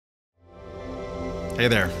Hey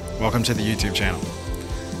there, welcome to the YouTube channel.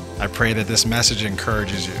 I pray that this message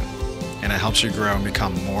encourages you and it helps you grow and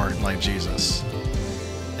become more like Jesus.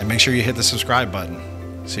 And make sure you hit the subscribe button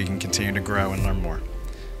so you can continue to grow and learn more.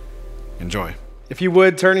 Enjoy. If you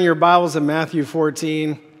would, turn in your Bibles to Matthew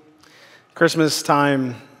 14. Christmas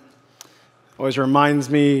time always reminds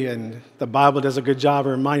me, and the Bible does a good job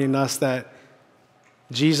of reminding us that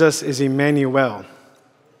Jesus is Emmanuel,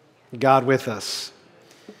 God with us.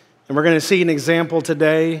 And we're going to see an example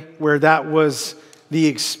today where that was the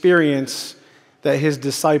experience that his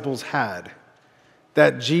disciples had,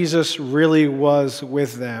 that Jesus really was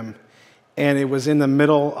with them, and it was in the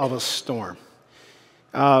middle of a storm.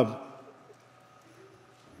 Not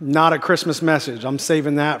a Christmas message. I'm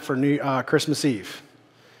saving that for Christmas Eve.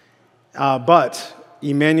 But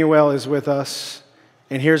Emmanuel is with us,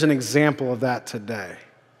 and here's an example of that today.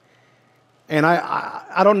 And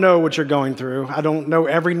I don't know what you're going through. I don't know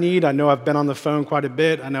every need. I know I've been on the phone quite a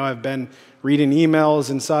bit. I know I've been reading emails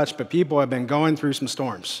and such, but people have been going through some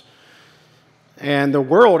storms. And the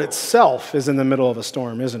world itself is in the middle of a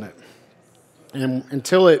storm, isn't it? And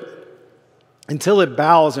until it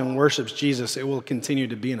bows and worships Jesus, it will continue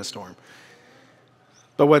to be in a storm.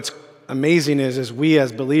 But what's amazing is we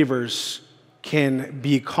as believers can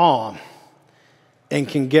be calm and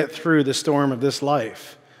can get through the storm of this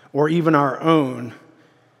life, or even our own,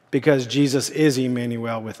 because Jesus is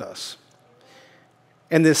Emmanuel with us.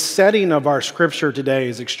 And this setting of our scripture today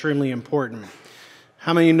is extremely important.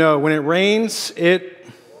 How many of you know when it rains,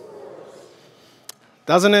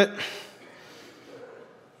 doesn't it?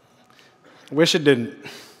 I wish it didn't,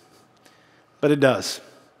 but it does.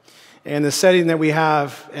 And the setting that we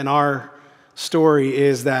have in our story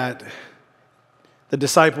is that the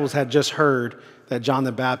disciples had just heard that John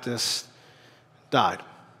the Baptist died.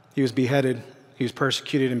 He was beheaded. He was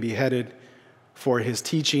persecuted and beheaded for his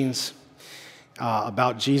teachings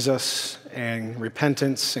about Jesus and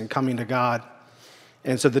repentance and coming to God.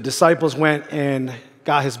 And so the disciples went and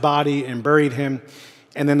got his body and buried him.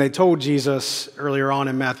 And then they told Jesus earlier on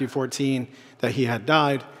in Matthew 14 that he had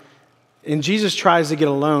died. And Jesus tries to get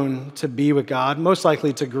alone to be with God, most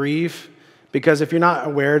likely to grieve, because if you're not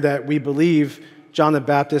aware that we believe John the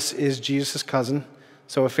Baptist is Jesus' cousin,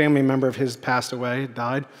 so a family member of his passed away,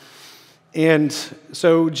 died. And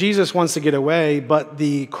so Jesus wants to get away, but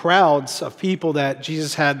the crowds of people that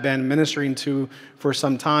Jesus had been ministering to for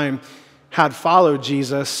some time had followed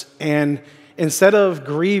Jesus, and instead of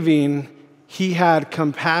grieving, he had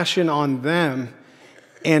compassion on them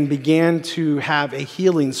and began to have a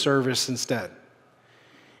healing service instead.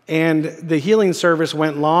 And the healing service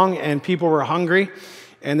went long, and people were hungry,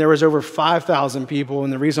 and there was over 5,000 people,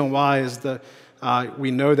 and the reason why is we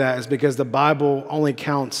know that is because the Bible only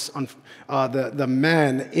counts on the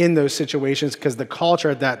men in those situations, because the culture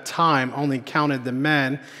at that time only counted the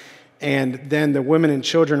men, and then the women and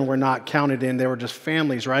children were not counted in. They were just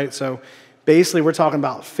families, right? So basically we're talking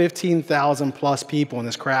about 15,000 plus people in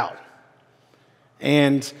this crowd.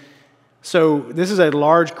 And so this is a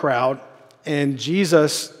large crowd, and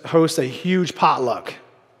Jesus hosts a huge potluck.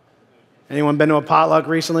 Anyone been to a potluck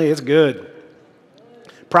recently? It's good.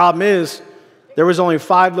 Problem is, there was only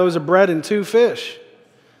 5 loaves of bread and 2 fish.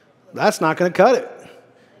 That's not going to cut it.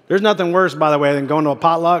 There's nothing worse, by the way, than going to a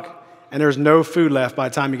potluck and there's no food left by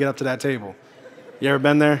the time you get up to that table. You ever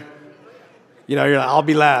been there? You know, you're like, I'll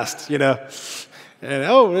be last, you know. And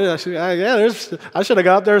I should have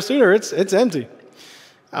got up there sooner. It's empty.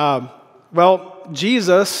 Well,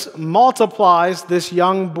 Jesus multiplies this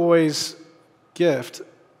young boy's gift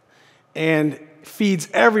and feeds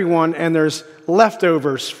everyone, and there's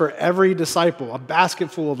leftovers for every disciple, a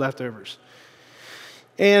basket full of leftovers.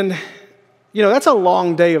 And, you know, that's a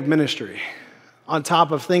long day of ministry, on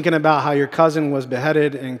top of thinking about how your cousin was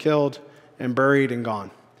beheaded and killed and buried and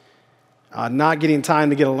gone. Not getting time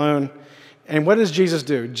to get alone. And what does Jesus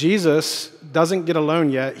do? Jesus doesn't get alone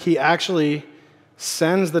yet. He actually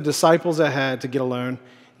sends the disciples ahead to get alone.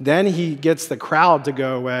 Then he gets the crowd to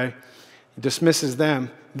go away, dismisses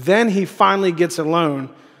them. Then he finally gets alone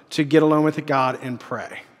to get alone with God and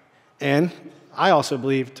pray. And I also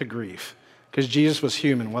believe to grieve, because Jesus was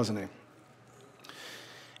human, wasn't he?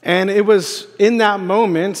 And it was in that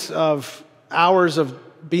moment of hours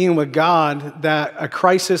of being with God that a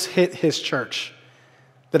crisis hit his church,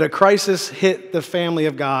 that a crisis hit the family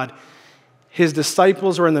of God. His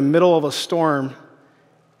disciples were in the middle of a storm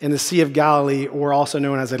in the Sea of Galilee, or also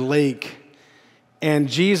known as a lake. And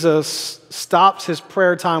Jesus stops his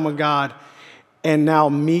prayer time with God and now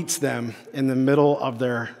meets them in the middle of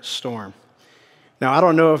their storm. Now, I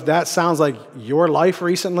don't know if that sounds like your life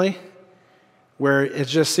recently, where it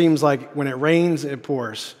just seems like when it rains, it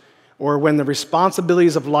pours. or when the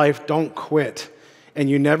responsibilities of life don't quit and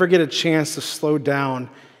you never get a chance to slow down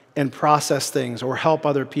and process things or help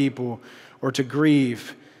other people or to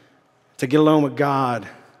grieve, to get alone with God.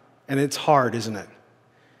 And it's hard, isn't it?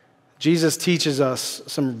 Jesus teaches us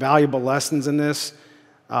some valuable lessons in this.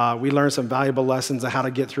 We learn some valuable lessons of how to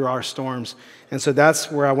get through our storms. And so that's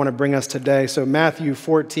where I want to bring us today. So Matthew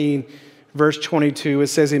 14, verse 22, it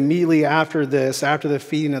says, immediately after this, after the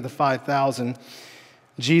feeding of the 5,000,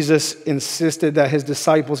 Jesus insisted that his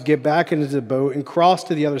disciples get back into the boat and cross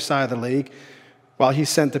to the other side of the lake while he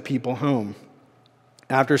sent the people home.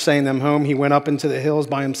 After sending them home, he went up into the hills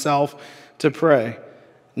by himself to pray.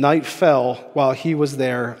 Night fell while he was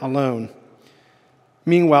there alone.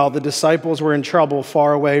 Meanwhile, the disciples were in trouble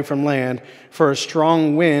far away from land, for a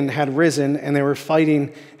strong wind had risen and they were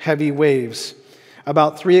fighting heavy waves.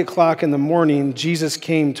 About 3 o'clock in the morning, Jesus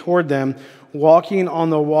came toward them, walking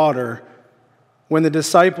on the water. When the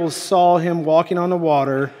disciples saw him walking on the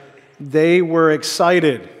water, they were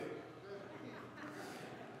excited.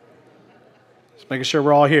 Just making sure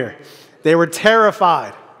we're all here. They were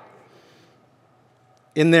terrified.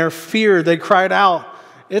 In their fear, they cried out,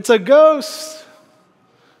 "It's a ghost!"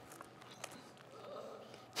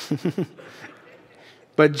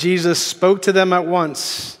 But Jesus spoke to them at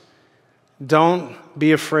once. Don't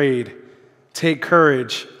be afraid. Take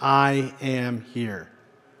courage. I am here.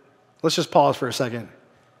 Let's just pause for a second.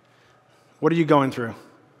 What are you going through?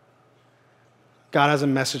 God has a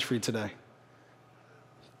message for you today.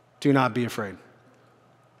 Do not be afraid.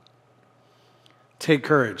 Take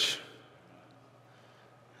courage.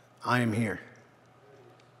 I am here.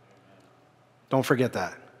 Don't forget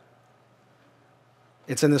that.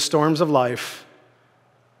 It's in the storms of life.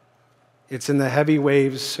 It's in the heavy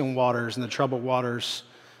waves and waters and the troubled waters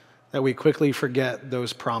that we quickly forget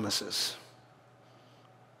those promises.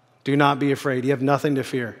 Do not be afraid. You have nothing to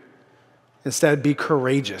fear. Instead, be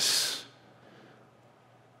courageous.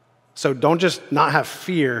 So don't just not have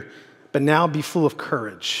fear, but now be full of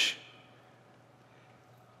courage.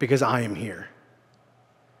 Because I am here.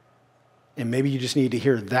 And maybe you just need to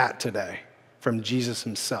hear that today from Jesus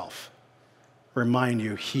himself. Remind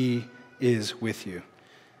you, he is with you.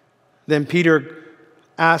 Then Peter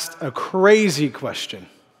asked a crazy question.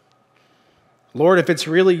 Lord, if it's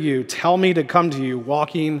really you, tell me to come to you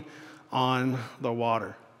walking on the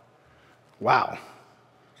water. Wow.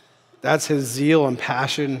 That's his zeal and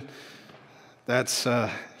passion. That's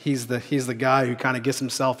he's the guy who kind of gets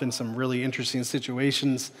himself in some really interesting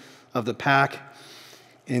situations of the pack.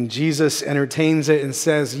 And Jesus entertains it and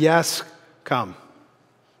says, yes, come.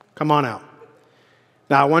 Come on out.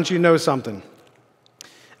 Now, I want you to know something.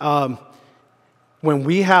 When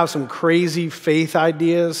we have some crazy faith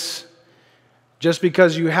ideas, just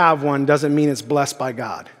because you have one doesn't mean it's blessed by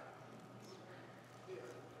God.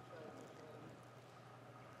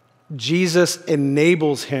 Jesus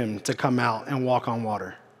enables him to come out and walk on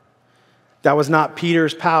water. That was not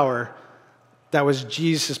Peter's power. That was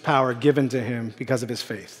Jesus' power given to him because of his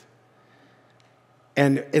faith.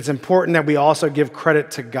 And it's important that we also give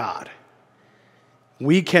credit to God.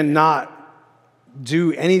 We cannot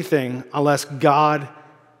do anything unless God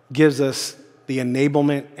gives us the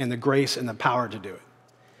enablement and the grace and the power to do it.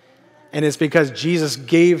 And it's because Jesus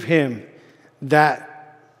gave him that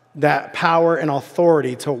power and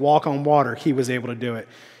authority to walk on water, he was able to do it.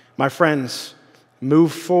 My friends,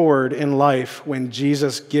 move forward in life when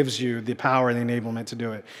Jesus gives you the power and the enablement to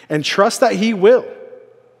do it. And trust that he will.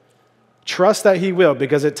 Trust that he will,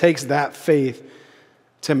 because it takes that faith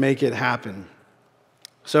to make it happen.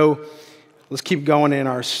 So let's keep going in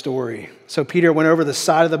our story. So Peter went over the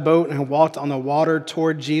side of the boat and walked on the water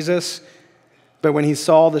toward Jesus. But when he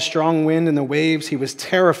saw the strong wind and the waves, he was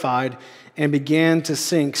terrified and began to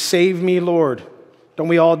sink. Save me, Lord. Don't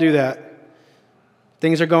we all do that?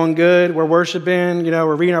 Things are going good. We're worshiping.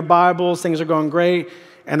 We're reading our Bibles. Things are going great.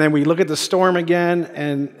 And then we look at the storm again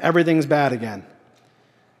and everything's bad again.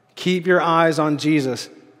 Keep your eyes on Jesus.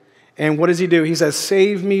 And what does he do? He says,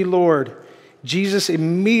 save me, Lord. Jesus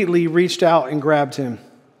immediately reached out and grabbed him.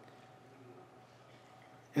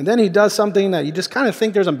 And then he does something that you just kind of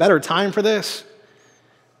think there's a better time for this.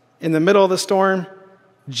 In the middle of the storm,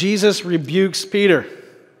 Jesus rebukes Peter.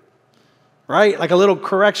 Right? Like a little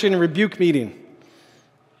correction and rebuke meeting.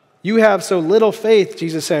 You have so little faith,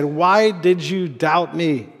 Jesus said. Why did you doubt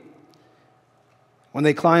me? When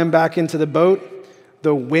they climbed back into the boat,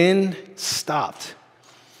 the wind stopped.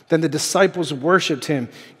 Then the disciples worshiped him.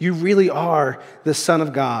 You really are the Son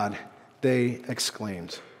of God, they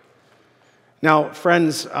exclaimed. Now,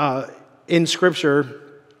 friends, in Scripture,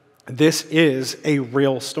 this is a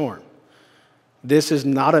real storm. This is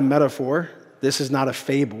not a metaphor. This is not a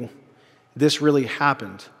fable. this really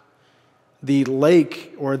happened. The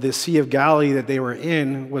lake or the Sea of Galilee that they were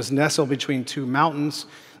in was nestled between two mountains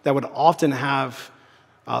that would often have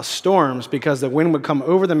storms because the wind would come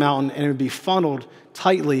over the mountain and it would be funneled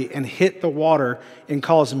tightly and hit the water and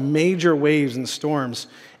cause major waves and storms,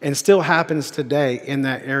 and still happens today in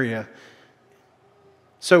that area.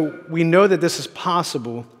 So we know that this is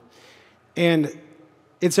possible, and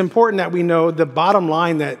it's important that we know the bottom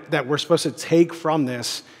line that we're supposed to take from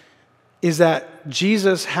this is that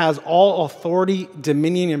Jesus has all authority,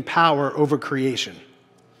 dominion, and power over creation.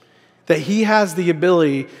 That he has the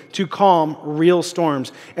ability to calm real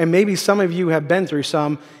storms. And maybe some of you have been through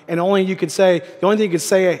some, and the only thing you could say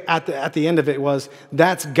at the end of it was,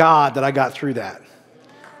 that's God that I got through that.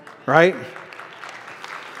 Right?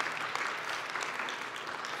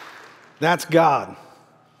 That's God.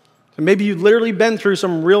 So maybe you've literally been through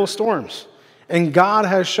some real storms, and God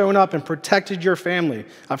has shown up and protected your family.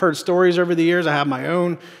 I've heard stories over the years, I have my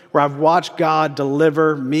own, where I've watched God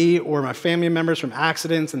deliver me or my family members from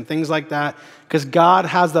accidents and things like that, because God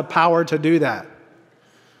has the power to do that.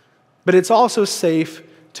 But it's also safe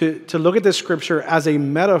to look at this scripture as a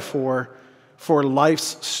metaphor for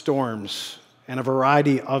life's storms and a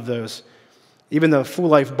variety of those. Even the Full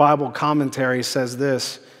Life Bible Commentary says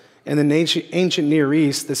this: in the ancient Near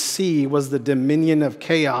East, the sea was the dominion of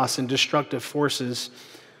chaos and destructive forces.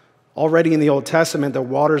 Already in the Old Testament, the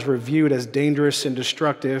waters were viewed as dangerous and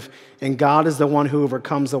destructive, and God is the one who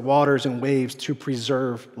overcomes the waters and waves to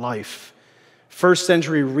preserve life. First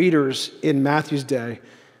century readers in Matthew's day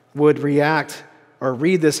would react or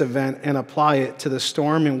read this event and apply it to the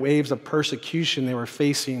storm and waves of persecution they were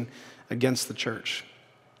facing against the church.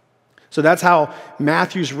 So that's how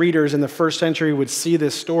Matthew's readers in the first century would see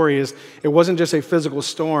this story. Is it wasn't just a physical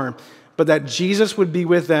storm, but that Jesus would be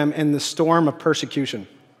with them in the storm of persecution.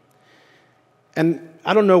 And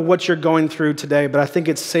I don't know what you're going through today, but I think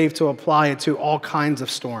it's safe to apply it to all kinds of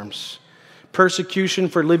storms. Persecution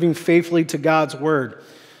for living faithfully to God's word.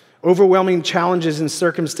 Overwhelming challenges and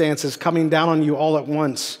circumstances coming down on you all at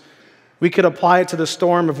once. We could apply it to the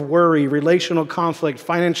storm of worry, relational conflict,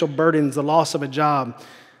 financial burdens, the loss of a job.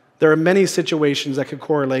 There are many situations that could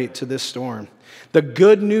correlate to this storm. The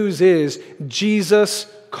good news is Jesus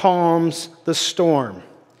calms the storm,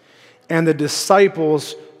 and the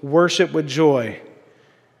disciples worship with joy.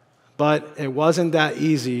 But it wasn't that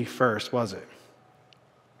easy first, was it?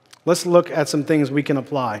 Let's look at some things we can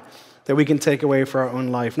apply that we can take away for our own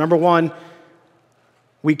life. Number one,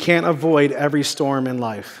 we can't avoid every storm in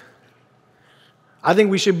life. I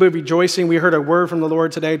think we should be rejoicing. We heard a word from the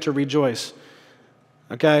Lord today to rejoice.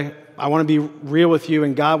 Okay? I want to be real with you,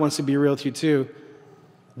 and God wants to be real with you too.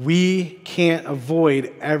 We can't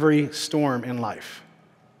avoid every storm in life,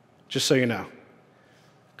 just so you know.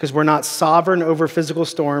 Because we're not sovereign over physical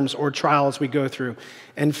storms or trials we go through.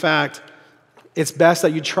 In fact, it's best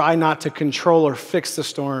that you try not to control or fix the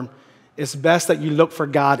storm. It's best that you look for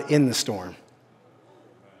God in the storm.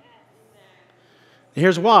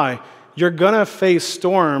 Here's why. You're going to face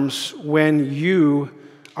storms when you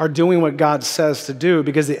are doing what God says to do,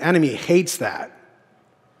 because the enemy hates that.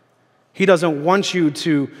 He doesn't want you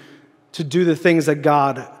to do the things that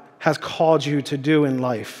God has called you to do in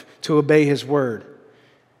life, to obey his word.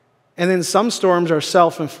 And then some storms are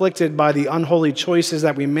self-inflicted by the unholy choices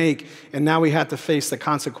that we make, and now we have to face the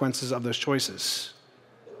consequences of those choices.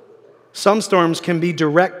 Some storms can be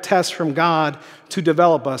direct tests from God to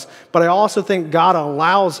develop us, but I also think God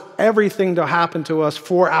allows everything to happen to us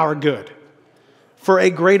for our good, for a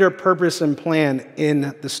greater purpose and plan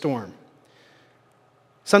in the storm.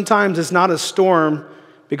 Sometimes it's not a storm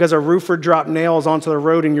because a roofer dropped nails onto the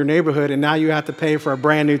road in your neighborhood and now you have to pay for a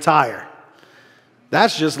brand new tire.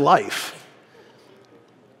 That's just life.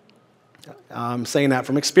 I'm saying that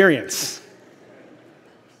from experience.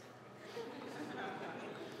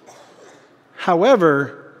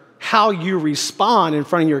 However, how you respond in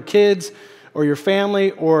front of your kids or your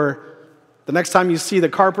family, or the next time you see the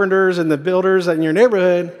carpenters and the builders in your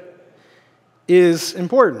neighborhood, is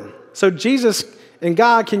important. So Jesus and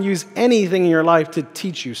God can use anything in your life to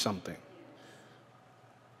teach you something.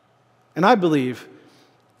 And I believe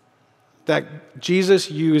that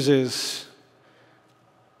Jesus uses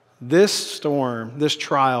this storm, this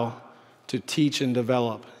trial, to teach and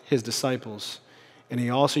develop his disciples. And he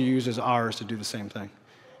also uses ours to do the same thing.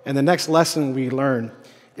 And the next lesson we learn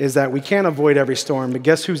is that we can't avoid every storm, but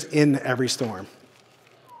guess who's in every storm?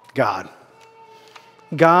 God.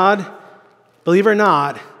 God, believe it or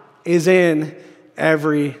not, is in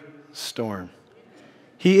every storm.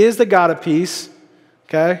 He is the God of peace,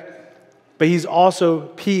 okay? But he's also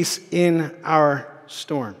peace in our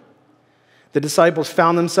storm. The disciples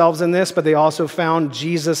found themselves in this, but they also found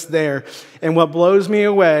Jesus there. And what blows me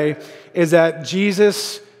away is that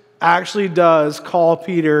Jesus actually does call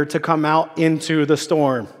Peter to come out into the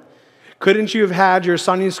storm. Couldn't you have had your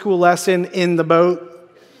Sunday school lesson in the boat?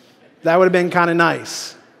 That would have been kind of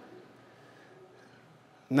nice.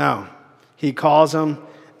 No, he calls him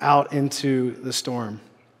out into the storm.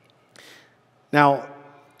 Now,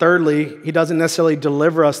 thirdly, he doesn't necessarily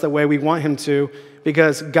deliver us the way we want him to,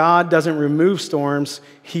 because God doesn't remove storms,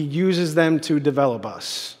 he uses them to develop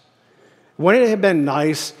us. Wouldn't it have been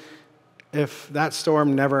nice if that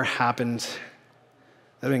storm never happened?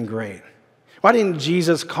 That would have been great. Why didn't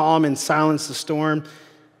Jesus calm and silence the storm?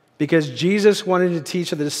 Because Jesus wanted to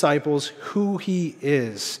teach the disciples who he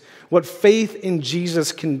is, what faith in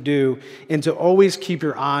Jesus can do, and to always keep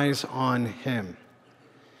your eyes on him.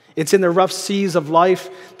 It's in the rough seas of life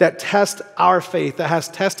that test our faith, that has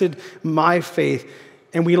tested my faith,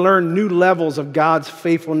 and we learn new levels of God's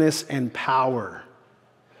faithfulness and power.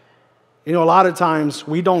 You know, a lot of times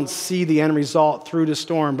we don't see the end result through the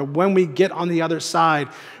storm, but when we get on the other side,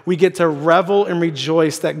 we get to revel and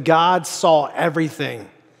rejoice that God saw everything.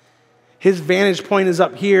 His vantage point is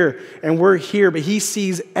up here, and we're here, but he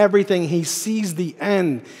sees everything. He sees the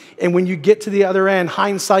end. And when you get to the other end,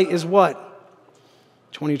 hindsight is what?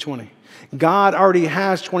 2020. God already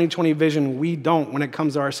has 2020 vision. We don't when it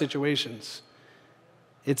comes to our situations.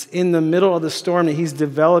 It's in the middle of the storm that he's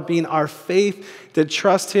developing our faith to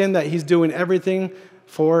trust him that he's doing everything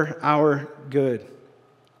for our good.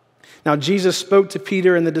 Now, Jesus spoke to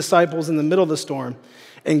Peter and the disciples in the middle of the storm,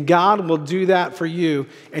 and God will do that for you,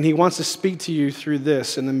 and he wants to speak to you through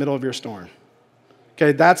this in the middle of your storm.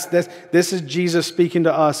 Okay, this is Jesus speaking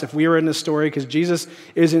to us if we were in this story, because Jesus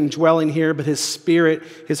isn't dwelling here, but his Spirit,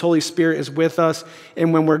 his Holy Spirit is with us.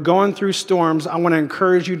 And when we're going through storms, I want to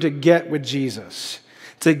encourage you to get with Jesus,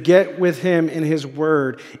 to get with him in his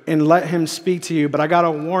word and let him speak to you. But I got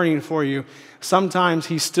a warning for you. Sometimes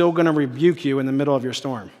he's still going to rebuke you in the middle of your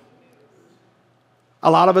storm. A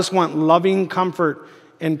lot of us want loving comfort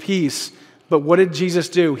and peace, but what did Jesus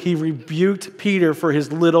do? He rebuked Peter for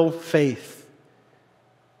his little faith.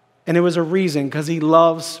 And it was a reason, because he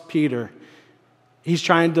loves Peter. He's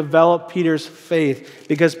trying to develop Peter's faith,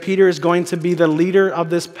 because Peter is going to be the leader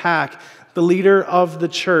of this pack, the leader of the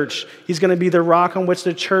church. He's going to be the rock on which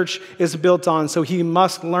the church is built on. So he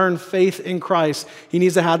must learn faith in Christ. He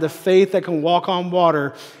needs to have the faith that can walk on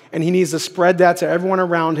water, and he needs to spread that to everyone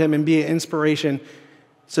around him and be an inspiration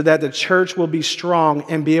so that the church will be strong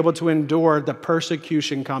and be able to endure the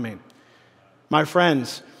persecution coming. My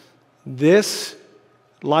friends, this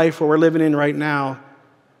life where we're living in right now,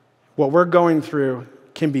 what we're going through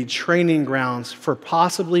can be training grounds for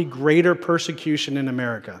possibly greater persecution in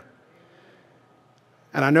America.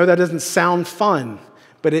 And I know that doesn't sound fun,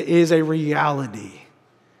 but it is a reality.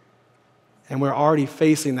 And we're already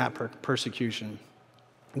facing that persecution.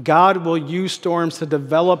 God will use storms to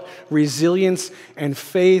develop resilience and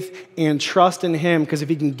faith and trust in him, because if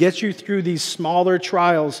he can get you through these smaller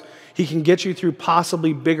trials, he can get you through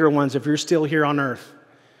possibly bigger ones if you're still here on earth.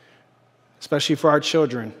 Especially for our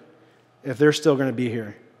children, if they're still going to be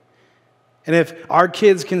here. And if our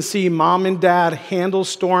kids can see mom and dad handle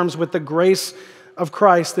storms with the grace of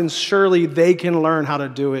Christ, then surely they can learn how to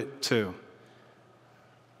do it too.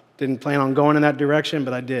 Didn't plan on going in that direction,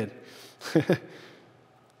 but I did.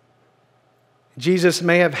 Jesus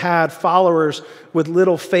may have had followers with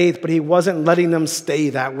little faith, but he wasn't letting them stay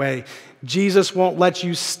that way. Jesus won't let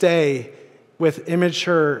you stay with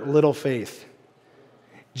immature little faith.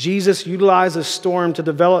 Jesus utilized a storm to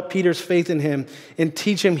develop Peter's faith in him and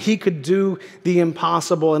teach him he could do the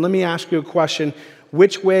impossible. And let me ask you a question.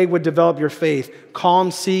 Which way would develop your faith? Calm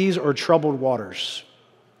seas or troubled waters?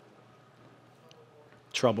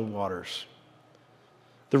 Troubled waters.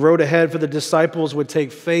 The road ahead for the disciples would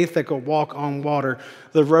take faith that could walk on water.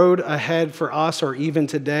 The road ahead for us, or even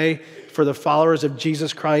today, for the followers of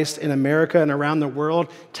Jesus Christ in America and around the world,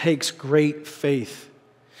 takes great faith.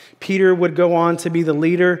 Peter would go on to be the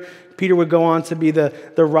leader. Peter would go on to be the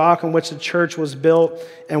rock on which the church was built.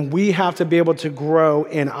 And we have to be able to grow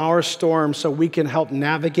in our storms so we can help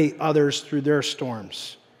navigate others through their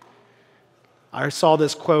storms. I saw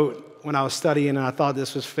this quote when I was studying, and I thought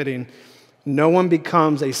this was fitting. No one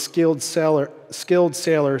becomes a skilled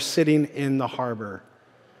sailor sitting in the harbor.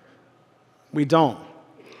 We don't.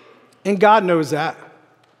 And God knows that.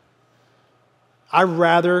 I'd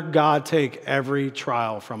rather God take every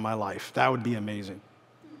trial from my life. That would be amazing.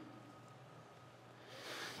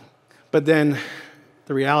 But then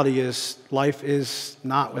the reality is life is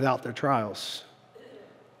not without their trials.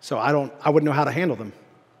 So I wouldn't know how to handle them.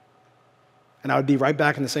 And I would be right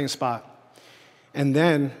back in the same spot. And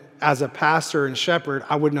then, as a pastor and shepherd,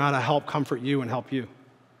 I would know how to help comfort you and help you.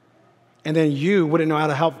 And then you wouldn't know how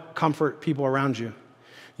to help comfort people around you.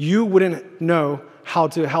 You wouldn't know how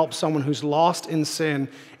to help someone who's lost in sin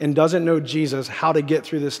and doesn't know Jesus, how to get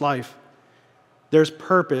through this life. There's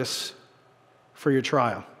purpose for your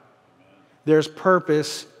trial. There's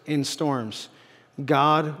purpose in storms.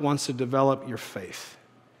 God wants to develop your faith.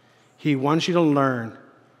 He wants you to learn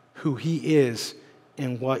who he is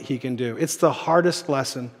and what he can do. It's the hardest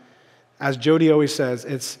lesson. As Jody always says,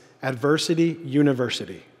 it's adversity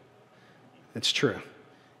university. It's true.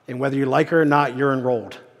 And whether you like it or not, you're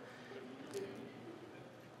enrolled.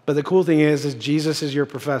 But the cool thing is Jesus is your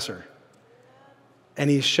professor. And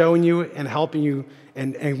he's showing you and helping you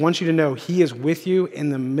and wants you to know he is with you in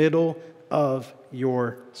the middle of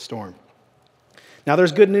your storm. Now,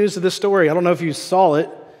 there's good news to this story. I don't know if you saw it,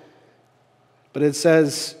 but it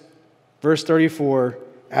says, verse 34,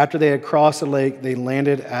 after they had crossed the lake, they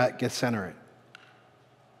landed at Gennesaret.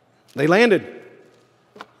 They landed.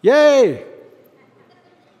 Yay!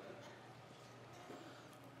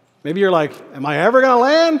 Maybe you're like, am I ever going to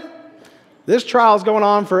land? This trial's going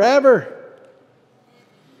on forever.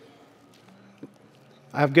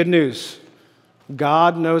 I have good news.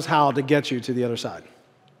 God knows how to get you to the other side.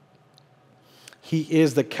 He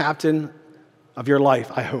is the captain of your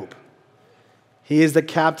life, I hope. He is the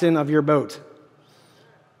captain of your boat.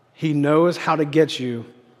 He knows how to get you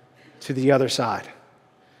to the other side.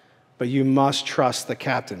 But you must trust the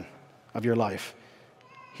captain of your life.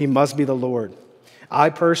 He must be the Lord. I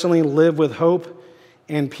personally live with hope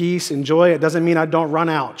and peace and joy. It doesn't mean I don't run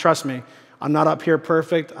out. Trust me. I'm not up here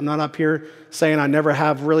perfect. I'm not up here saying I never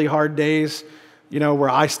have really hard days, where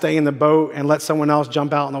I stay in the boat and let someone else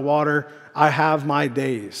jump out in the water. I have my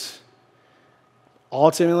days.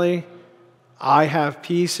 Ultimately, I have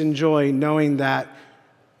peace and joy knowing that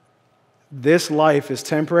this life is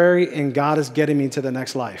temporary and God is getting me to the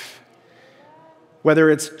next life. Whether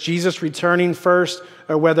it's Jesus returning first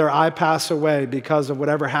or whether I pass away because of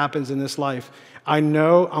whatever happens in this life, I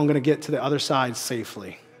know I'm going to get to the other side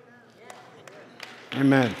safely.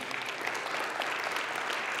 Amen.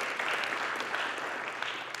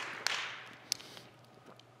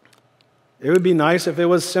 It would be nice if it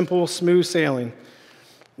was simple, smooth sailing.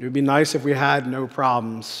 It would be nice if we had no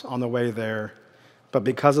problems on the way there. But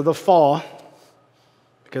because of the fall,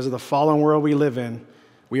 because of the fallen world we live in,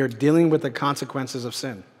 we are dealing with the consequences of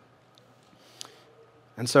sin.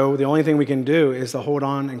 And so the only thing we can do is to hold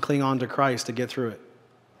on and cling on to Christ to get through it.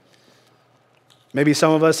 Maybe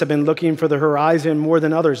some of us have been looking for the horizon more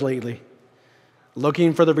than others lately.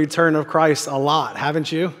 Looking for the return of Christ a lot,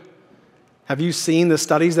 haven't you? Have you seen the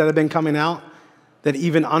studies that have been coming out that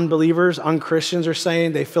even unbelievers, unchristians are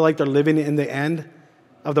saying they feel like they're living in the end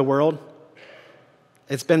of the world?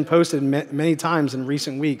 It's been posted many times in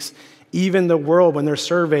recent weeks. Even the world, when they're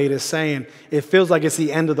surveyed, is saying it feels like it's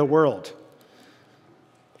the end of the world.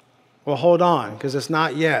 Well, hold on, because it's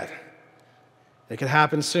not yet. It could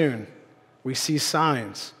happen soon. We see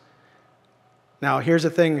signs. Now, here's the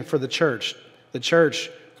thing for the church. The church,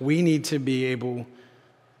 we need to be able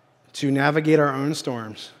to navigate our own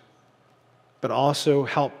storms, but also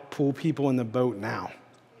help pull people in the boat now.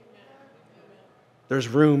 There's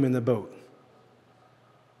room in the boat.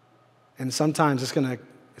 And sometimes it's going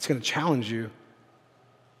to challenge you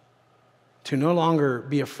to no longer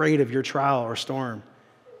be afraid of your trial or storm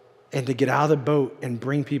and to get out of the boat and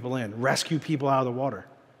bring people in, rescue people out of the water.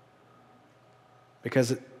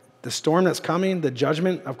 Because the storm that's coming, the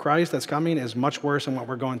judgment of Christ that's coming is much worse than what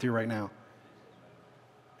we're going through right now.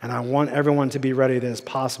 And I want everyone to be ready as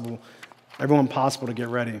possible, everyone possible to get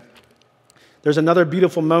ready. There's another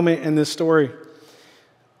beautiful moment in this story.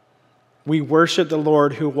 We worship the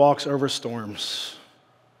Lord who walks over storms.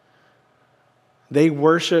 They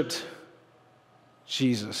worshiped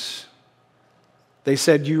Jesus. They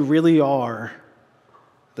said, "You really are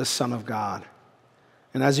the Son of God."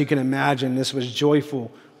 And as you can imagine, this was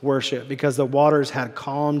joyful worship because the waters had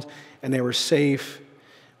calmed and they were safe.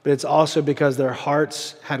 But it's also because their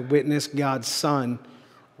hearts had witnessed God's Son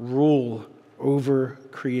rule over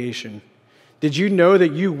creation. Did you know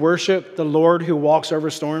that you worship the Lord who walks over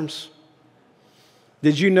storms?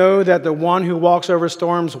 Did you know that the one who walks over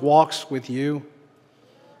storms walks with you?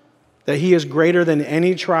 That he is greater than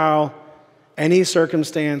any trial, any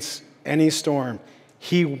circumstance, any storm.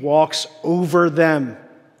 He walks over them. Amen.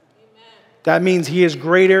 That means he is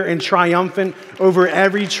greater and triumphant over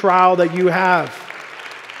every trial that you have.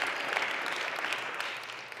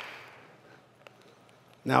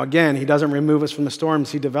 Now again, he doesn't remove us from the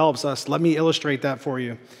storms, he develops us. Let me illustrate that for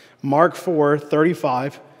you. Mark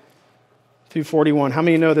 4:35 2:41. How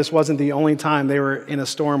many know this wasn't the only time they were in a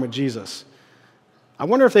storm with Jesus? I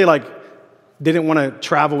wonder if they didn't want to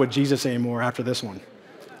travel with Jesus anymore after this one.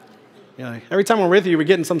 Every time we're with you, we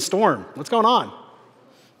get in some storm. What's going on?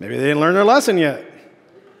 Maybe they didn't learn their lesson yet.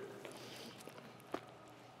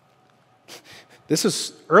 This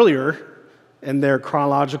is earlier in their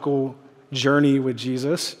chronological journey with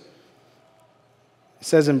Jesus. It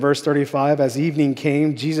says in verse 35, as evening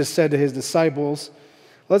came, Jesus said to his disciples,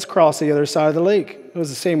 let's cross the other side of the lake. It was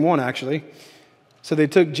the same one, actually. So they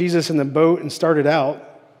took Jesus in the boat and started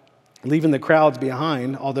out, leaving the crowds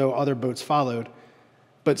behind, although other boats followed.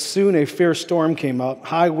 But soon a fierce storm came up.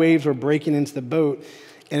 High waves were breaking into the boat,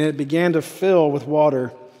 and it began to fill with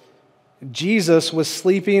water. Jesus was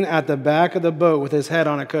sleeping at the back of the boat with his head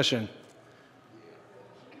on a cushion.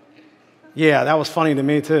 Yeah, that was funny to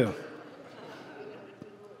me too.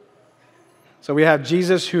 So we have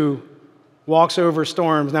Jesus who walks over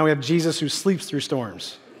storms. Now we have Jesus who sleeps through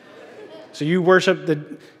storms. So you worship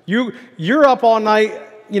you're up all night,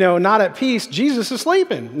 not at peace. Jesus is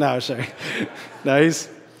sleeping. No, sorry. No,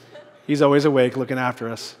 he's always awake looking after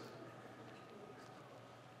us.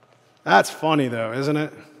 That's funny though, isn't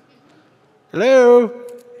it? Hello,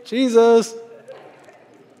 Jesus.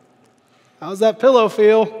 How's that pillow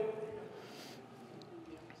feel?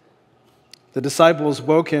 The disciples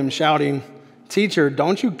woke him shouting, Teacher,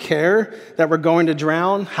 don't you care that we're going to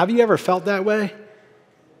drown? Have you ever felt that way?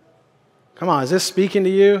 Come on, is this speaking to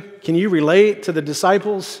you? Can you relate to the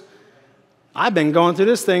disciples? I've been going through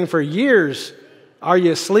this thing for years. Are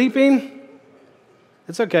you sleeping?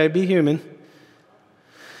 It's okay, be human.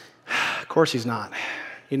 Of course he's not.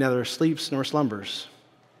 He neither sleeps nor slumbers.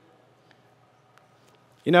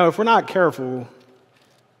 If we're not careful,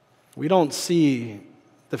 we don't see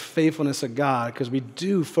the faithfulness of God because we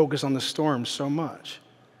do focus on the storm so much.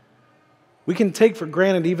 We can take for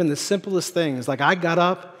granted even the simplest things, like I got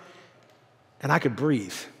up and I could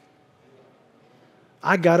breathe.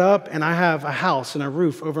 I got up and I have a house and a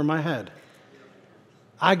roof over my head.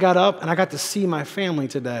 I got up and I got to see my family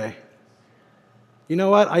today. You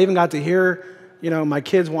know what? I even got to hear, my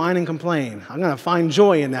kids whine and complain. I'm going to find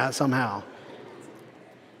joy in that somehow.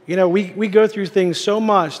 We go through things so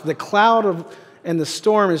much. The cloud and the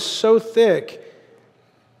storm is so thick,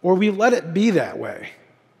 or we let it be that way.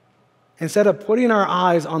 Instead of putting our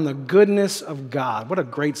eyes on the goodness of God. What a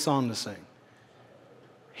great song to sing.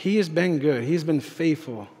 He has been good. He's been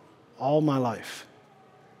faithful all my life.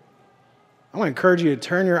 I want to encourage you to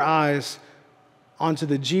turn your eyes onto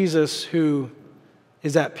the Jesus who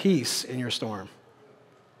is at peace in your storm,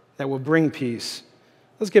 that will bring peace.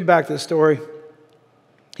 Let's get back to the story.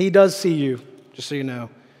 He does see you, just so you know.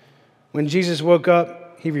 When Jesus woke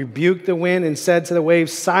up, he rebuked the wind and said to the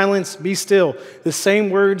waves, silence, be still. The same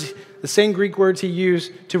Greek words he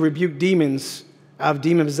used to rebuke demons out of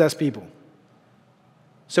demon-possessed people.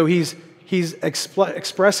 So he's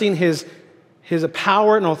expressing his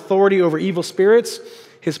power and authority over evil spirits,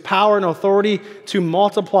 his power and authority to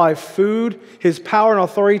multiply food, his power and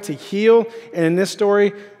authority to heal, and in this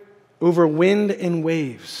story, over wind and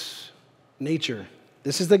waves, nature.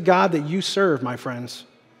 This is the God that you serve, my friends.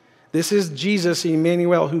 This is Jesus,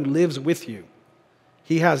 Emmanuel, who lives with you.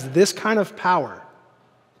 He has this kind of power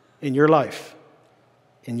in your life,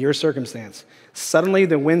 in your circumstance. Suddenly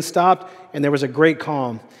the wind stopped and there was a great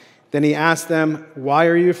calm. Then he asked them, why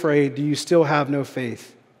are you afraid? Do you still have no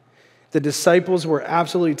faith? The disciples were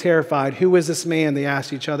absolutely terrified. Who is this man? They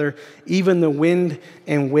asked each other. Even the wind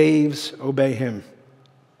and waves obey him.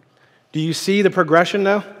 Do you see the progression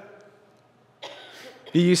now?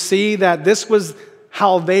 Do you see that this was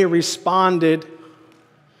how they responded?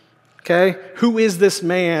 Okay, who is this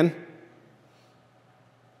man?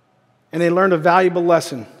 And they learned a valuable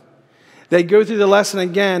lesson. They go through the lesson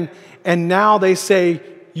again, and now they say,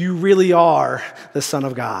 you really are the Son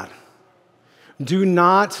of God. Do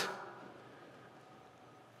not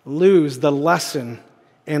lose the lesson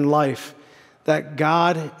in life that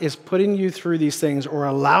God is putting you through these things or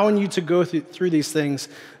allowing you to go through these things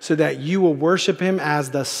so that you will worship him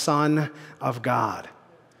as the Son of God.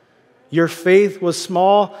 Your faith was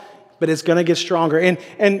small, but it's going to get stronger. And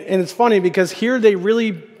it's funny because here they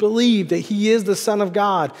really believe that he is the Son of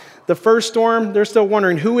God. The first storm, they're still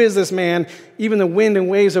wondering, who is this man? Even the wind and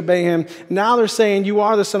waves obey him. Now they're saying, you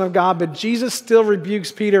are the Son of God, but Jesus still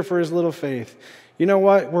rebukes Peter for his little faith. You know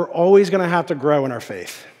what? We're always going to have to grow in our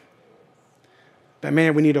faith. But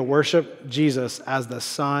man, we need to worship Jesus as the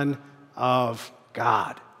Son of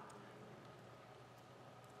God.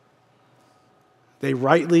 They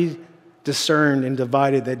rightly discerned and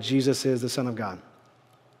divided that Jesus is the Son of God.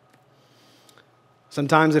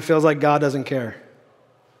 Sometimes it feels like God doesn't care.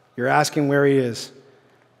 You're asking where he is.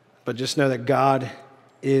 But just know that God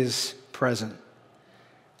is present.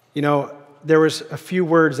 You know, there was a few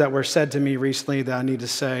words that were said to me recently that I need to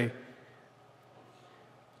say.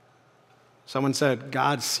 Someone said,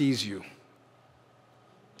 God sees you.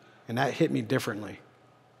 And that hit me differently.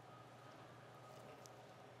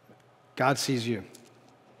 God sees you.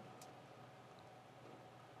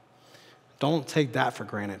 Don't take that for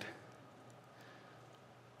granted.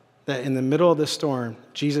 That in the middle of this storm,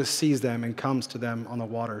 Jesus sees them and comes to them on the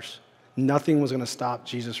waters. Nothing was going to stop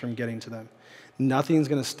Jesus from getting to them. Nothing's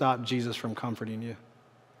going to stop Jesus from comforting you.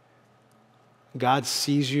 God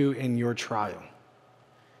sees you in your trial.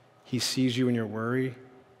 He sees you in your worry,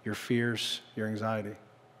 your fears, your anxiety.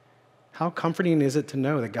 How comforting is it to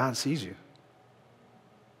know that God sees you?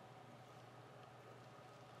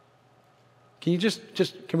 Can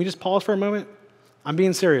we just pause for a moment? I'm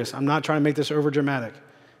being serious. I'm not trying to make this over dramatic.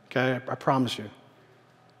 Okay, I promise you.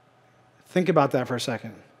 Think about that for a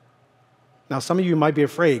second. Now, some of you might be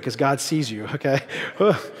afraid because God sees you, okay?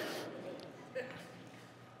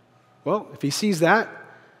 Well, if he sees that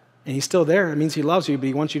and he's still there, it means he loves you, but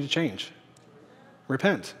he wants you to change.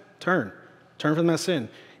 Repent. Turn from that sin.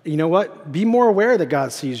 You know what? Be more aware that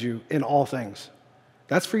God sees you in all things.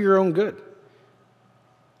 That's for your own good.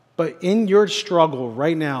 But in your struggle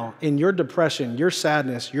right now, in your depression, your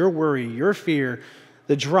sadness, your worry, your fear,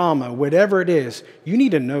 the drama, whatever it is, you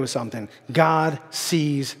need to know something. God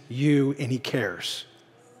sees you and he cares.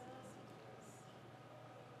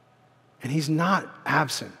 And he's not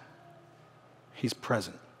absent. He's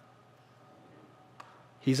present.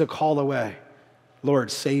 He's a call away.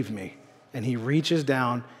 Lord, save me. And he reaches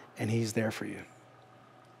down and he's there for you.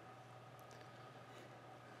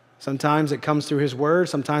 Sometimes it comes through his word.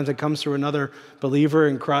 Sometimes it comes through another believer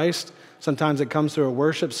in Christ. Sometimes it comes through a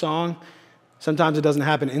worship song. Sometimes it doesn't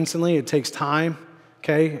happen instantly. It takes time.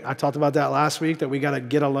 Okay, I talked about that last week, that we got to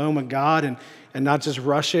get alone with God and not just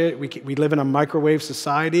rush it. We live in a microwave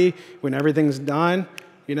society when everything's done,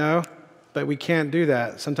 you know, but we can't do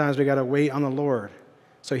that. Sometimes we got to wait on the Lord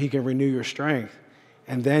so he can renew your strength,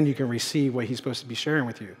 and then you can receive what he's supposed to be sharing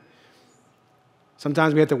with you.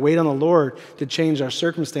 Sometimes we have to wait on the Lord to change our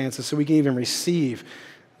circumstances so we can even receive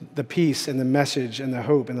the peace and the message and the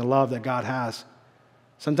hope and the love that God has.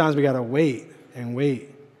 Sometimes we got to wait and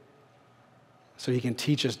wait so he can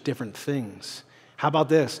teach us different things. How about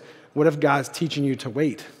this? What if God's teaching you to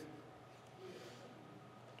wait?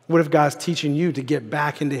 What if God's teaching you to get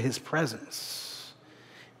back into his presence?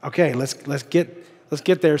 Okay, let's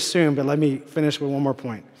get there soon, but let me finish with one more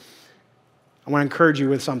point. I want to encourage you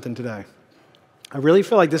with something today. I really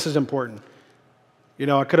feel like this is important. You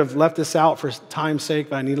know, I could have left this out for time's sake,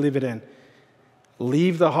 but I need to leave it in.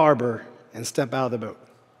 Leave the harbor and step out of the boat.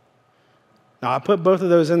 Now, I put both of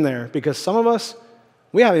those in there because some of us,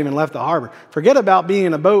 we haven't even left the harbor. Forget about being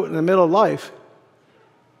in a boat in the middle of life.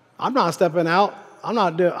 I'm not stepping out.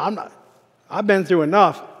 I've been through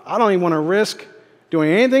enough. I don't even want to risk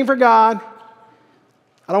doing anything for God.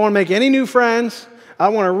 I don't want to make any new friends. I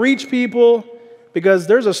don't want to reach people because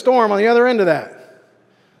there's a storm on the other end of that.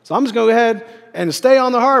 So I'm just going to go ahead and stay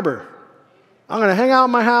on the harbor. I'm going to hang out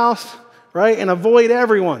in my house, right, and avoid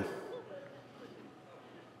everyone.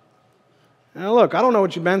 Now, look, I don't know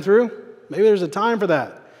what you've been through. Maybe there's a time for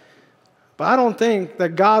that. But I don't think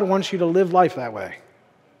that God wants you to live life that way.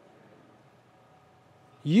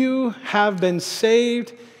 You have been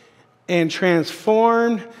saved and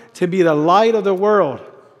transformed to be the light of the world.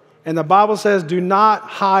 And the Bible says, do not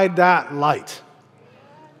hide that light.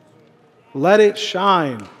 Let it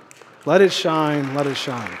shine. Let it shine. Let it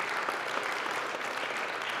shine.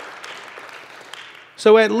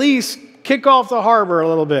 So at least kick off the harbor a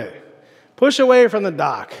little bit. Push away from the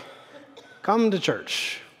dock. Come to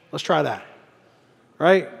church. Let's try that.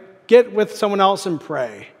 Right? Get with someone else and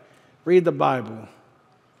pray. Read the Bible.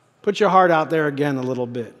 Put your heart out there again a little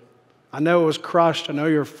bit. I know it was crushed. I know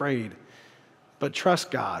you're afraid. But trust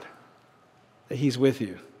God that he's with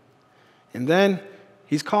you. And then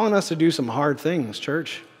he's calling us to do some hard things,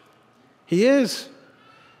 church. He is.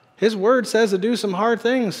 His word says to do some hard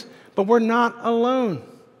things, but we're not alone.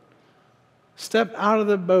 Step out of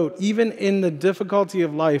the boat, even in the difficulty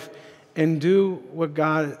of life, and do what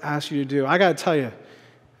God asks you to do. I got to tell you,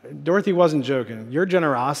 Dorothy wasn't joking. Your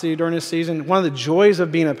generosity during this season, one of the joys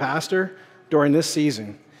of being a pastor during this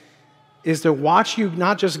season is to watch you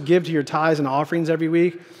not just give to your tithes and offerings every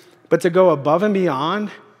week, but to go above and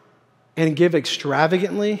beyond and give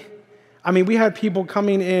extravagantly. I mean, we had people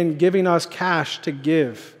coming in giving us cash to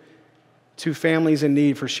give to families in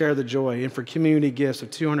need for Share the Joy and for community gifts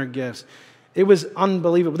of 200 gifts. It was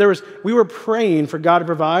unbelievable. We were praying for God to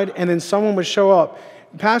provide, and then someone would show up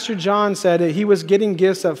Pastor John said that he was getting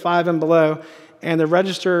gifts at Five and Below, and the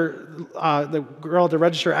girl at the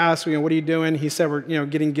register asked, what are you doing? He said, we're,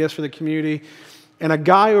 getting gifts for the community. And a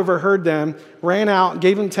guy overheard them, ran out,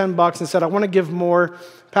 gave him $10 and said, I want to give more.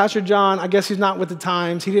 Pastor John, I guess he's not with the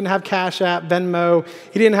times. He didn't have Cash App, Venmo.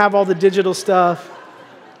 He didn't have all the digital stuff.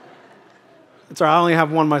 It's all right, I only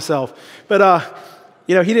have one myself. But,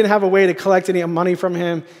 he didn't have a way to collect any money from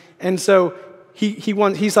him. And so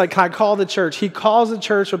he's like, can I call the church? He calls the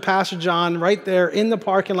church with Pastor John right there in the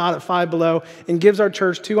parking lot at Five Below and gives our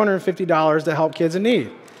church $250 to help kids in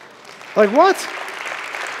need. Like, what?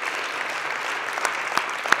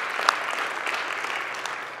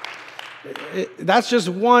 That's just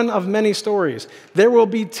one of many stories. There will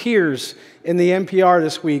be tears in the NPR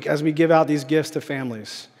this week as we give out these gifts to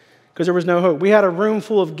families because there was no hope. We had a room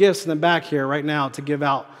full of gifts in the back here right now to give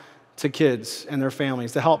out to kids and their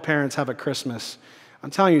families, to help parents have a Christmas. I'm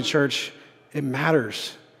telling you, church, it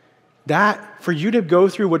matters. That, for you to go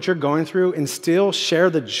through what you're going through and still share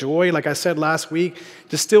the joy, like I said last week,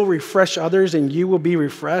 to still refresh others and you will be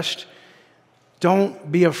refreshed,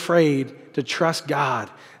 don't be afraid to trust God.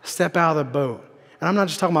 Step out of the boat. And I'm not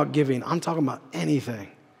just talking about giving. I'm talking about anything.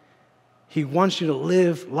 He wants you to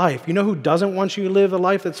live life. You know who doesn't want you to live a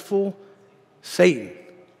life that's full? Satan.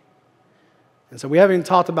 And so we haven't even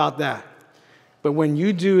talked about that. But when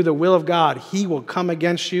you do the will of God, he will come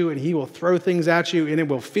against you and he will throw things at you and it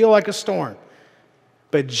will feel like a storm.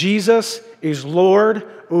 But Jesus is Lord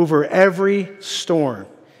over every storm.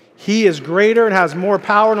 He is greater and has more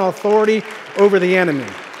power and authority over the enemy.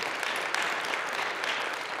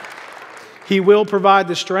 He will provide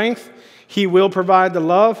the strength. He will provide the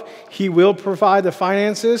love. He will provide the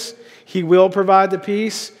finances. He will provide the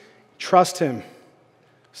peace. Trust him.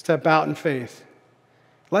 Step out in faith.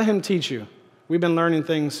 Let him teach you. We've been learning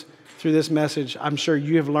things through this message. I'm sure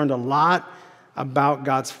you have learned a lot about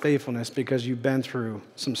God's faithfulness because you've been through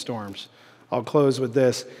some storms. I'll close with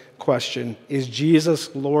this question. Is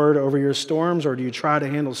Jesus Lord over your storms, or do you try to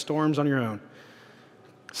handle storms on your own?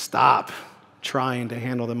 Stop trying to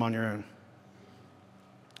handle them on your own.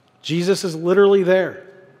 Jesus is literally there.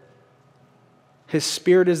 His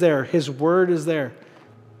Spirit is there. His Word is there.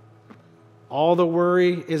 All the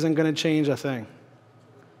worry isn't going to change a thing.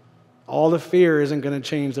 All the fear isn't going to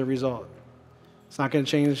change the result. It's not going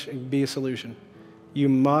to change and be a solution. You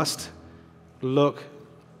must look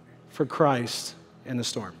for Christ in the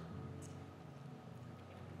storm.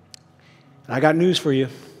 And I got news for you.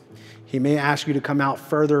 He may ask you to come out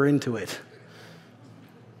further into it.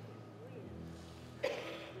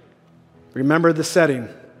 Remember the setting.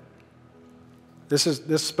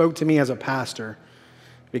 This spoke to me as a pastor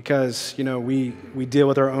because, we deal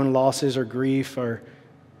with our own losses or grief or,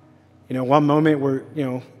 one moment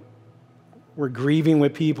we're grieving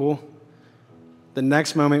with people. The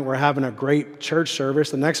next moment we're having a great church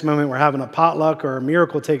service. The next moment we're having a potluck or a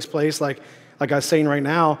miracle takes place like I was saying right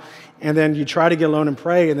now. And then you try to get alone and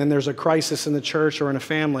pray and then there's a crisis in the church or in a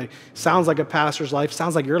family. Sounds like a pastor's life.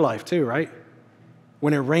 Sounds like your life too, right?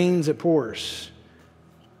 When it rains, it pours.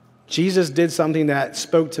 Jesus did something that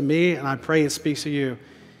spoke to me, and I pray it speaks to you.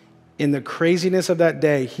 In the craziness of that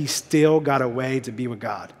day, he still got a way to be with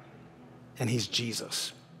God. And he's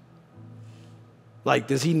Jesus. Like,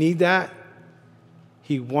 does he need that?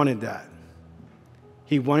 He wanted that.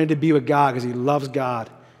 He wanted to be with God because he loves God.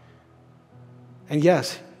 And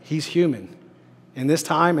yes, he's human. In this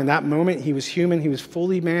time, in that moment, he was human. He was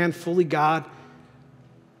fully man, fully God.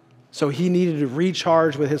 So he needed to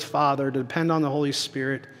recharge with his Father, to depend on the Holy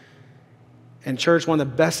Spirit. And church, one of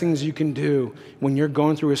the best things you can do when you're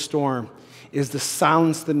going through a storm is to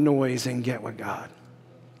silence the noise and get with God.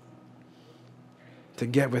 To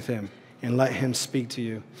get with him and let him speak to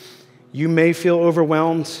you. You may feel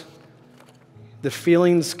overwhelmed. The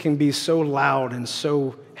feelings can be so loud and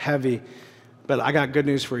so heavy, but I got good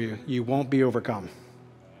news for you. You won't be overcome.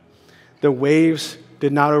 The waves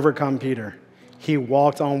did not overcome Peter. He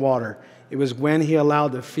walked on water. It was when he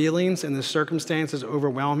allowed the feelings and the circumstances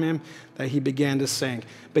overwhelm him that he began to sink.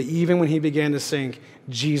 But even when he began to sink,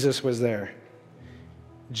 Jesus was there.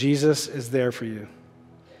 Jesus is there for you.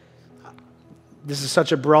 This is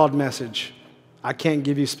such a broad message. I can't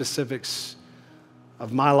give you specifics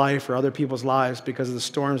of my life or other people's lives because of the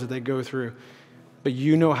storms that they go through. But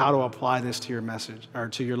you know how to apply this to your message or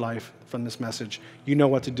to your life from this message. You know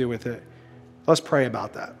what to do with it. Let's pray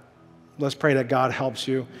about that. Let's pray that God helps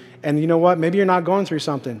you. And you know what? Maybe you're not going through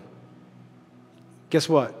something. Guess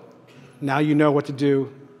what? Now you know what to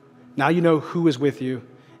do. Now you know who is with you,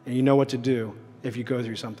 and you know what to do if you go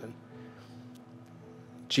through something.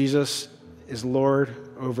 Jesus is Lord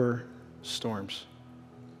over storms,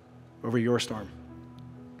 over your storm.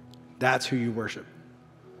 That's who you worship.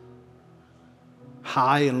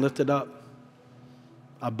 High and lifted up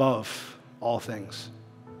above all things.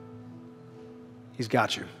 He's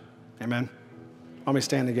got you. Amen. Why don't we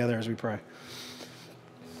stand together as we pray?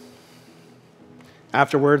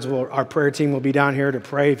 Afterwards, our prayer team will be down here to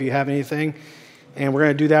pray if you have anything. And we're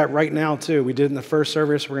going to do that right now, too. We did it in the first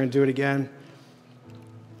service. We're going to do it again.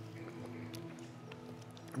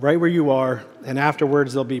 Right where you are. And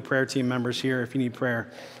afterwards, there'll be prayer team members here if you need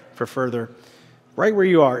prayer for further. Right where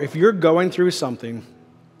you are. If you're going through something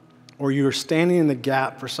or you're standing in the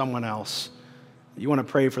gap for someone else, you want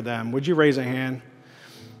to pray for them, would you raise a hand?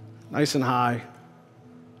 Nice and high.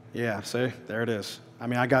 Yeah, see? There it is. I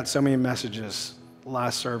mean, I got so many messages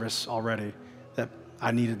last service already that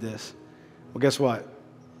I needed this. Well, guess what?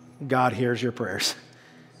 God hears your prayers.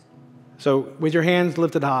 So with your hands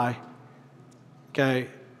lifted high, okay,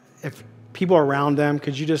 if people are around them,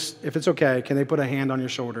 could you just, if it's okay, can they put a hand on your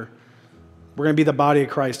shoulder? We're going to be the body of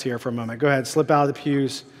Christ here for a moment. Go ahead, slip out of the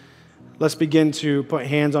pews. Let's begin to put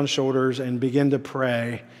hands on shoulders and begin to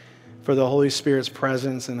pray for the Holy Spirit's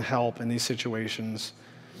presence and help in these situations.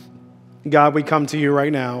 God, we come to you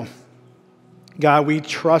right now. God, we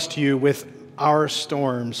trust you with our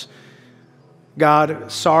storms.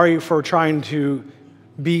 God, sorry for trying to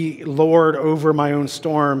be Lord over my own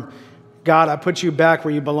storm. God, I put you back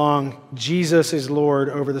where you belong. Jesus is Lord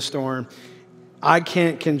over the storm. I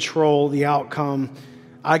can't control the outcome.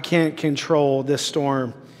 I can't control this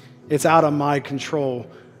storm. It's out of my control.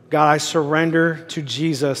 God, I surrender to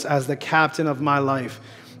Jesus as the captain of my life,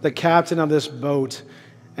 the captain of this boat.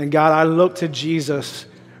 And God, I look to Jesus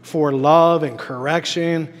for love and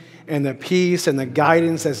correction and the peace and the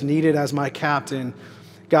guidance that's needed as my captain.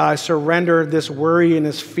 God, I surrender this worry and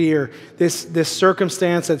this fear, this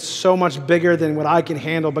circumstance that's so much bigger than what I can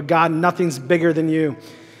handle. But God, nothing's bigger than you.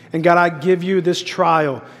 And God, I give you this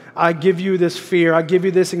trial. I give you this fear. I give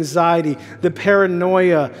you this anxiety, the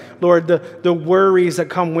paranoia, Lord, the worries that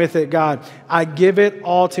come with it, God. I give it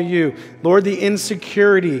all to you. Lord, the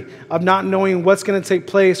insecurity of not knowing what's going to take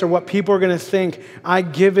place or what people are going to think, I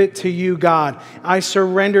give it to you, God. I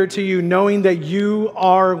surrender to you, knowing that you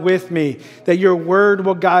are with me, that your word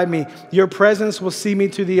will guide me. Your presence will see me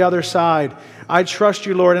to the other side. I trust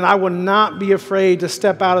you, Lord, and I will not be afraid to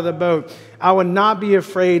step out of the boat. I will not be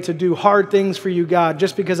afraid to do hard things for you, God,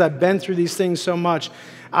 just because I've been through these things so much.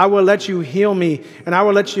 I will let you heal me, and I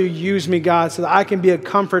will let you use me, God, so that I can be a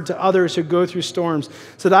comfort to others who go through storms,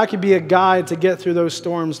 so that I can be a guide to get through those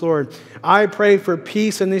storms, Lord. I pray for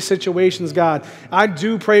peace in these situations, God. I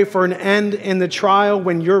do pray for an end in the trial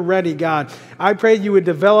when you're ready, God. I pray you would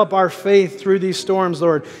develop our faith through these storms,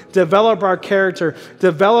 Lord. Develop our character.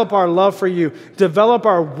 Develop our love for you. Develop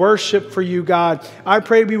our worship for you, God. I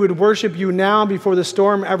pray we would worship you now before the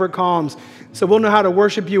storm ever calms. So we'll know how to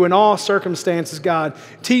worship you in all circumstances, God.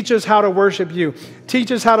 Teach us how to worship you.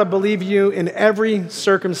 Teach us how to believe you in every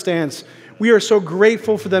circumstance. We are so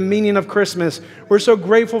grateful for the meaning of Christmas. We're so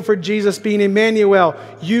grateful for Jesus being Emmanuel.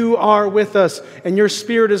 You are with us, and your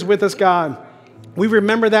Spirit is with us, God. We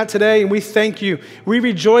remember that today, and we thank you. We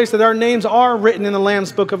rejoice that our names are written in the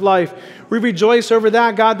Lamb's Book of Life. We rejoice over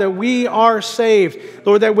that, God, that we are saved.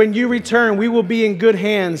 Lord, that when you return, we will be in good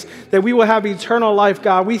hands, that we will have eternal life,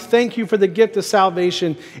 God. We thank you for the gift of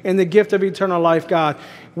salvation and the gift of eternal life, God.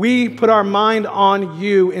 We put our mind on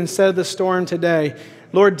you instead of the storm today.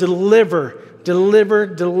 Lord, deliver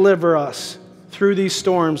us through these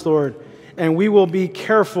storms, Lord. And we will be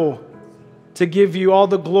careful to give you all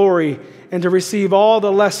the glory and to receive all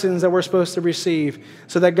the lessons that we're supposed to receive,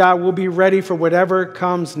 so that, God, will be ready for whatever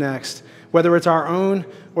comes next, whether it's our own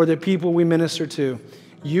or the people we minister to.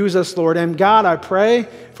 Use us, Lord. And God, I pray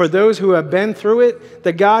for those who have been through it,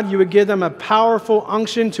 that, God, you would give them a powerful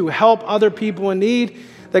unction to help other people in need,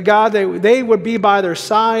 that, God, they would be by their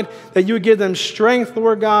side, that you would give them strength,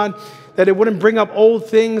 Lord God, that it wouldn't bring up old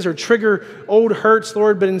things or trigger old hurts,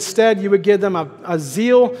 Lord, but instead you would give them a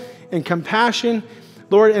zeal and compassion,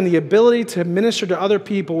 Lord, and the ability to minister to other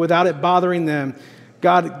people without it bothering them.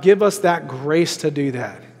 God, give us that grace to do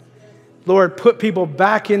that. Lord, put people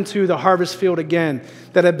back into the harvest field again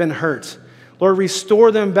that have been hurt. Lord,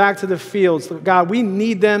 restore them back to the fields. God, we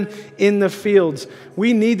need them in the fields.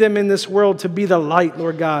 We need them in this world to be the light,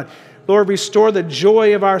 Lord God. Lord, restore the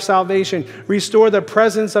joy of our salvation. Restore the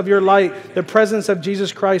presence of your light, the presence of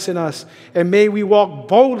Jesus Christ in us. And may we walk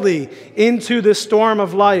boldly into the storm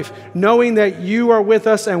of life, knowing that you are with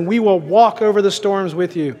us and we will walk over the storms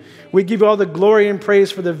with you. We give you all the glory and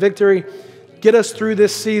praise for the victory. Get us through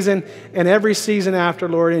this season and every season after,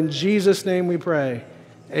 Lord. In Jesus' name we pray.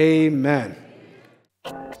 Amen.